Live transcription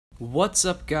What's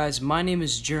up guys, my name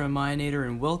is JeremiahNatr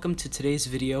and welcome to today's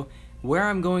video where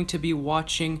I'm going to be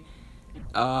watching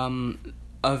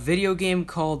a video game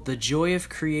called The Joy of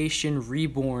Creation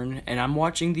Reborn, and I'm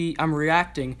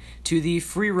reacting to the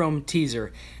free roam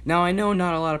teaser. Now I know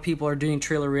not a lot of people are doing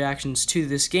trailer reactions to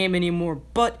this game anymore,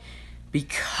 but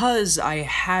because I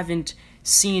haven't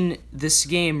seen this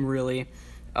game really,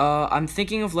 I'm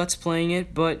thinking of let's playing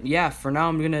it, but yeah, for now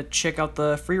I'm gonna check out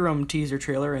the free roam teaser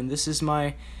trailer, and this is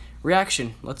my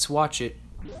reaction. Let's watch it.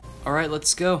 Alright,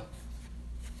 let's go.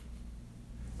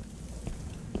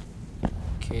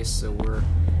 Okay, so we're a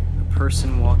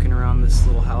person walking around this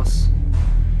little house.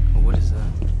 Oh, what is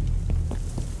that?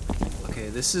 Okay,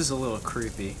 this is a little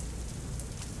creepy.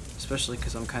 Especially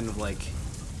because I'm kind of like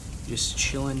just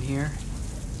chilling here.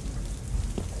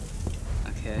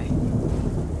 Okay.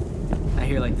 I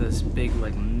hear like those big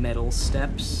like metal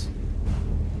steps.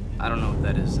 I don't know what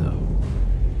that is though.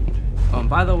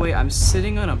 By the way, I'm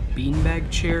sitting on a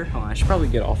beanbag chair. Hold on, I should probably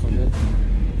get off of it.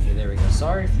 Okay, there we go.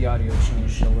 Sorry if the audio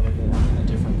changed a little bit. I'm in a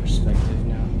different perspective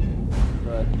now.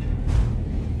 But,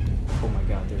 oh my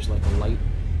god, there's like a light.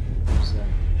 What is that?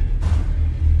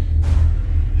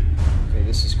 Okay,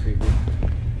 this is creepy.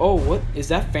 Oh, what? Is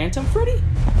that Phantom Freddy?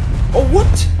 Oh,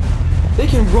 what? They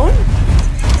can run?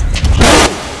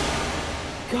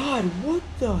 God, what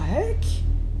the heck?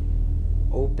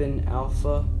 Open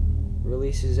alpha.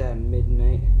 Releases at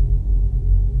midnight.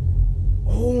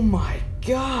 Oh my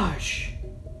gosh!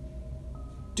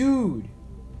 Dude!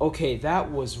 Okay,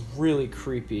 that was really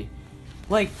creepy.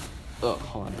 Like, oh,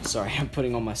 hold on, sorry, I'm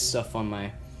putting all my stuff on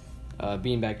my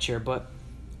beanbag chair, but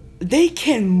they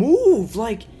can move!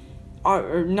 Like,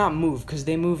 or not move, because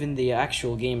they move in the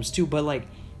actual games too, but like,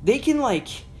 they can like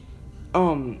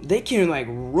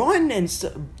run and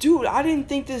stuff. Dude, I didn't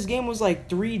think this game was like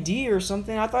 3D or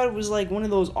something. I thought it was like one of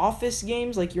those office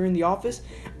games, like you're in the office.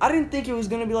 I didn't think it was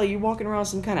gonna be like you're walking around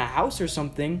some kind of house or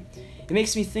something. It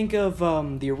makes me think of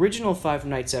the original Five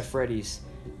Nights at Freddy's,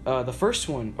 the first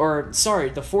one, or sorry,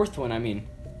 the fourth one. I mean,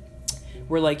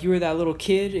 where like you were that little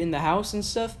kid in the house and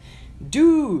stuff.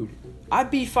 Dude, I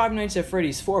beat Five Nights at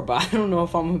Freddy's 4, but I don't know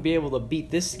if I'm gonna be able to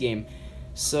beat this game.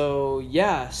 So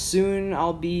yeah, soon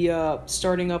I'll be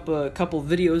starting up a couple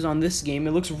videos on this game.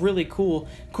 It looks really cool.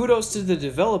 Kudos to the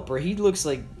developer. He looks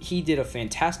like he did a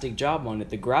fantastic job on it.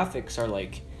 The graphics are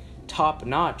like top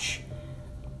notch.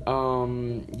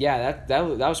 Yeah, that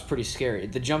was pretty scary.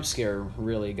 The jump scare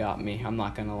really got me, I'm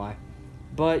not gonna lie.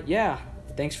 But yeah,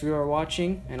 thanks for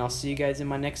watching, and I'll see you guys in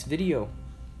my next video.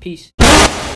 Peace.